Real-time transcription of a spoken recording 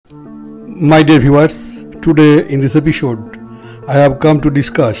My dear viewers, today in this episode, I have come to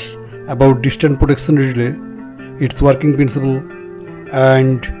discuss about distance protection relay, its working principle,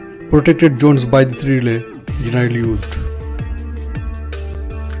 and protected zones by this relay generally used.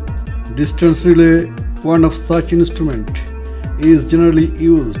 Distance relay, one of such instrument, is generally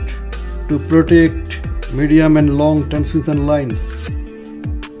used to protect medium and long transmission lines,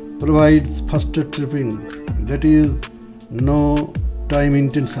 provides faster tripping, that is, no time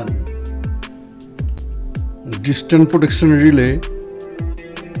intention. Distance protection relay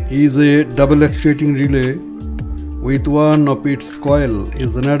is a double actuating relay with one of its coil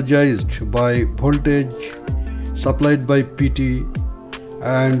is energized by voltage supplied by PT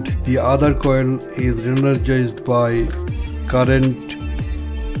and the other coil is energized by current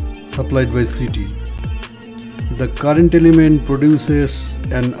supplied by CT. The current element produces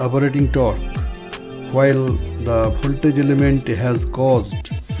an operating torque while the voltage element has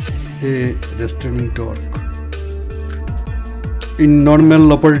caused a restraining torque. In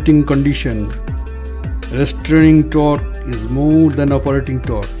normal operating condition, restraining torque is more than operating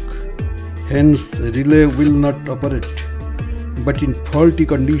torque, hence relay will not operate. But in faulty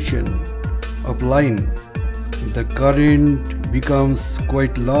condition of line, the current becomes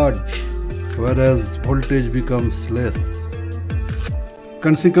quite large, whereas voltage becomes less.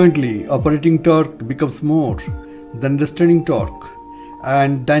 Consequently, operating torque becomes more than restraining torque,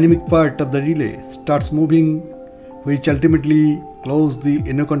 and dynamic part of the relay starts moving, which ultimately closes the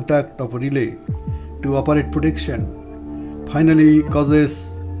inner contact of a relay to operate protection, finally causes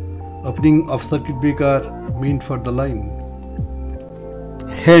opening of circuit breaker meant for the line.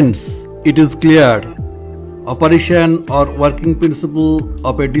 Hence, it is clear, operation or working principle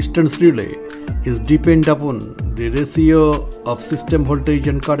of a distance relay is depend upon the ratio of system voltage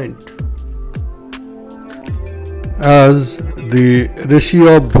and current. As the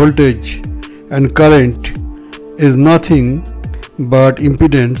ratio of voltage and current is nothing but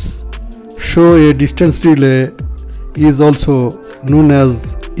impedance, so a distance relay is also known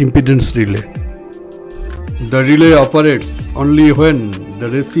as impedance relay. The relay operates only when the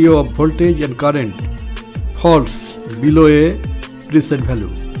ratio of voltage and current falls below a preset value.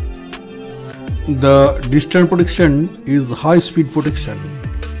 The distance protection is high speed protection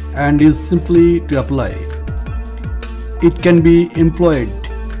and is simply to apply. It can be employed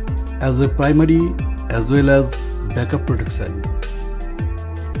as a primary as well as backup protection.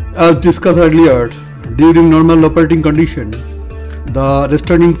 As discussed earlier, during normal operating condition, the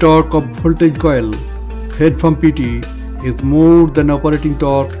restraining torque of voltage coil fed from PT is more than operating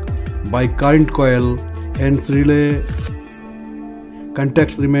torque by current coil, hence relay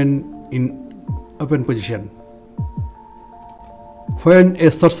contacts remain in open position. When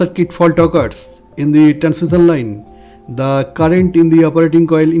a short circuit fault occurs in the transmission line, the current in the operating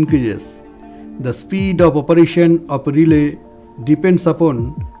coil increases. The speed of operation of a relay depends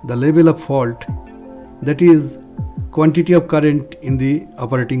upon the level of fault, that is, quantity of current in the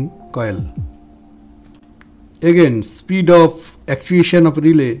operating coil. Again, speed of actuation of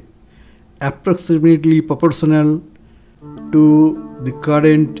relay approximately proportional to the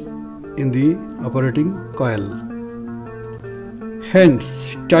current in the operating coil.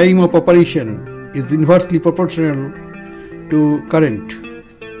 Hence, time of operation is inversely proportional to current.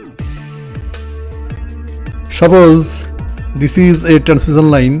 Suppose this is a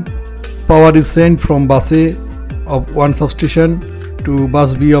transmission line. Power is sent from bus A of one substation to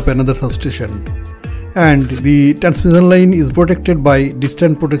bus B of another substation, and the transmission line is protected by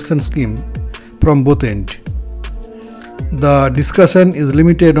distance protection scheme from both ends. The discussion is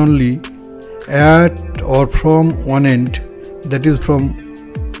limited only at or from one end, that is from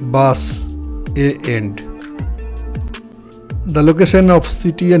bus A end. The location of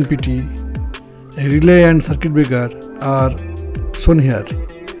CT and PT, relay and circuit breaker are shown here.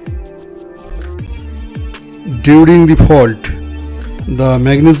 During the fault, the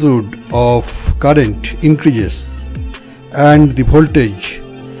magnitude of current increases and the voltage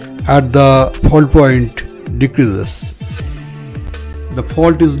at the fault point decreases. The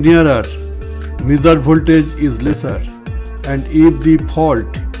fault is nearer, measured voltage is lesser, and if the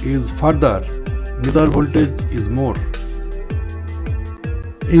fault is further, measured voltage is more.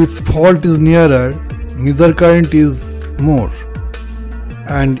 If fault is nearer, measured current is more,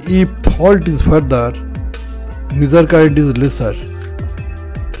 and if fault is further, measured current is lesser.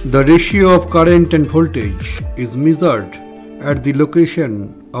 The ratio of current and voltage is measured at the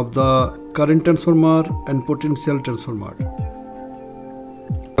location of the current transformer and potential transformer.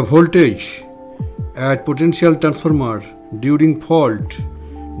 The voltage at potential transformer during fault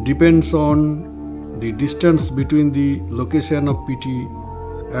depends on the distance between the location of PT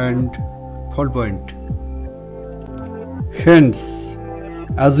and fault point. Hence,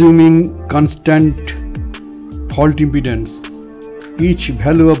 assuming constant fault impedance, each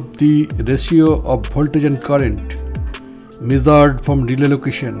value of the ratio of voltage and current measured from relay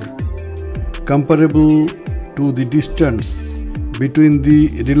location comparable to the distance between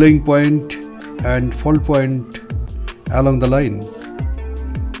the relaying point and fault point along the line.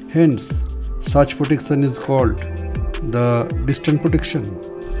 Hence, such protection is called the distance protection.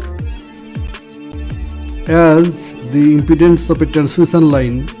 As the impedance of a transmission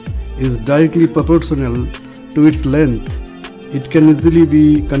line is directly proportional to its length, it can easily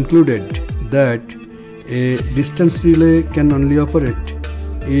be concluded that a distance relay can only operate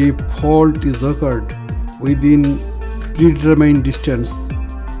if fault is occurred within predetermined distance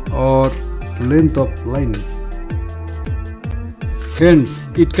or length of line. Hence,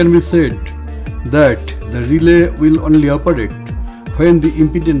 it can be said that the relay will only operate when the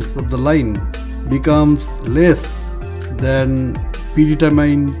impedance of the line becomes less than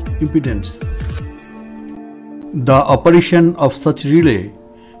predetermined impedance. The operation of such relay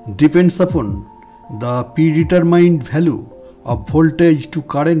depends upon the predetermined value of voltage to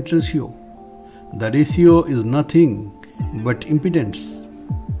current ratio. The ratio is nothing but impedance.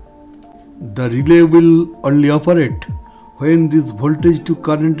 The relay will only operate when this voltage to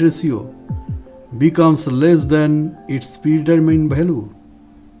current ratio becomes less than its predetermined value.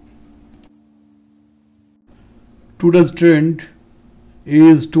 Today's trend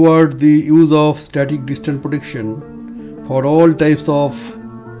is toward the use of static distance protection for all types of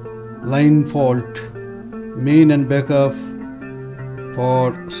line fault, main and backup,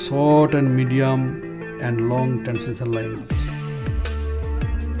 for short and medium and long transmission lines.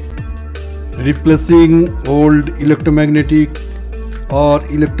 Replacing old electromagnetic or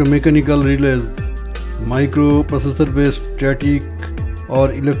electromechanical relays, microprocessor-based static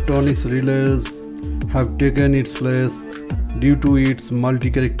or electronics relays have taken its place due to its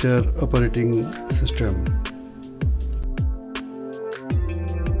multi-character operating system.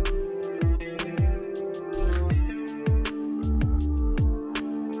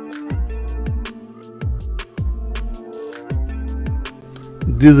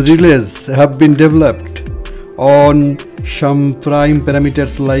 These relays have been developed on some prime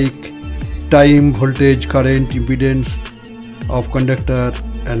parameters like time, voltage, current, impedance of conductor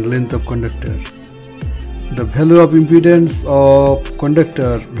and length of conductor. The value of impedance of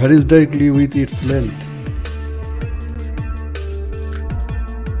conductor varies directly with its length.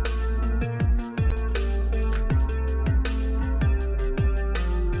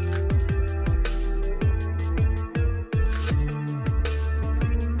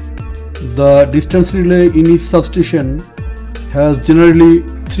 The distance relay in each substation has generally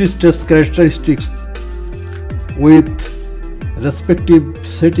three stress characteristics with respective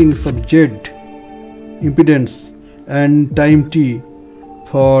settings of Z, impedance and time t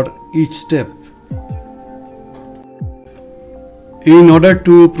for each step. In order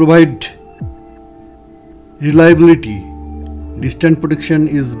to provide reliability, distance protection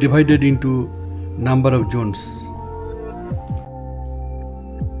is divided into number of zones.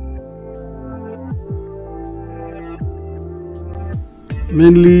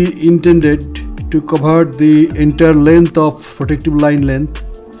 Mainly intended to cover the entire length of protective line length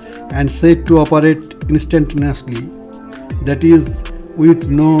and set to operate instantaneously, that is, with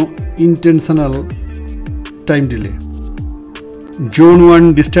no intentional time delay. Zone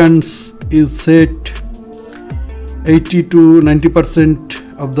 1 distance is set 80 to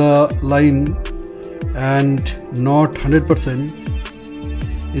 90% of the line and not 100%.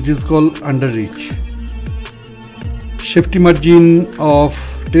 It is called underreach. Safety margin of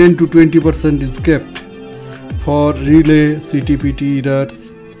 10 to 20% is kept for relay CTPT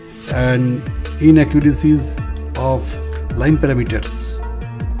errors and inaccuracies of line parameters.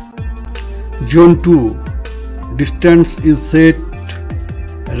 Zone 2 distance is set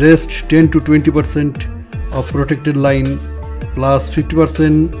rest 10 to 20% of protected line plus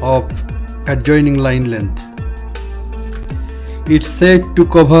 50% of adjoining line length. It's set to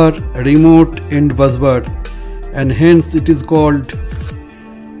cover remote end busbar and hence it is called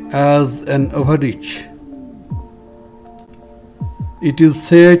as an overreach. It is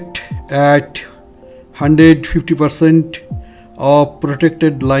set at 150% of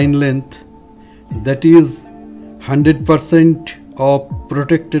protected line length, that is 100% of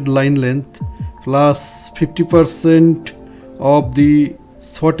protected line length plus 50% of the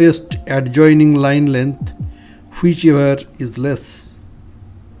shortest adjoining line length, whichever is less.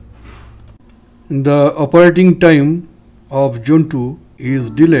 The operating time of Zone 2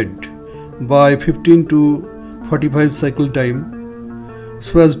 is delayed by 15 to 45 cycle time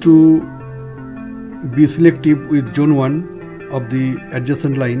so as to be selective with zone 1 of the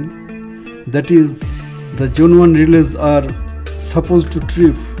adjacent line. That is, the zone 1 relays are supposed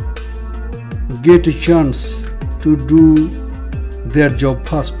to get a chance to do their job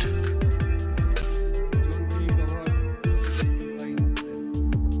first.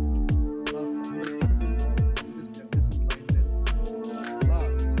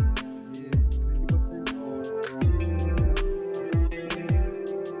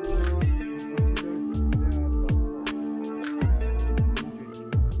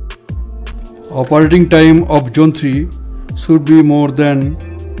 Operating time of zone 3 should be more than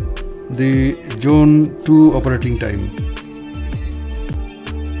the zone 2 operating time.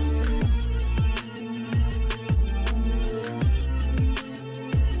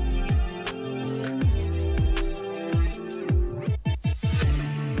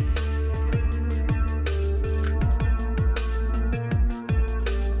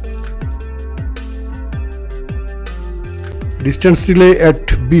 Distance relay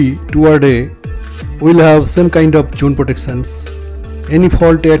at B toward A will have same kind of zone protections. Any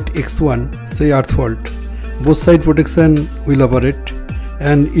fault at X1, say earth fault, both side protection will operate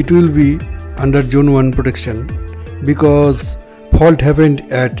and it will be under zone 1 protection because fault happened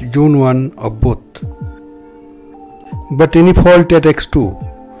at zone 1 of both. But any fault at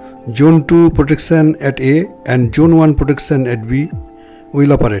X2, zone 2 protection at A and zone 1 protection at B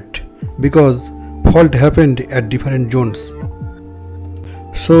will operate because fault happened at different zones.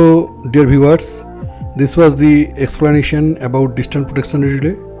 So dear viewers, this was the explanation about distance protection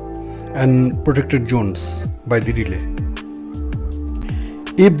relay and protected zones by the relay.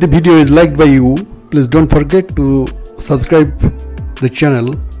 If the video is liked by you, please don't forget to subscribe the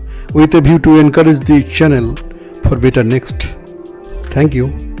channel with a view to encourage the channel for better next. Thank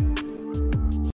you.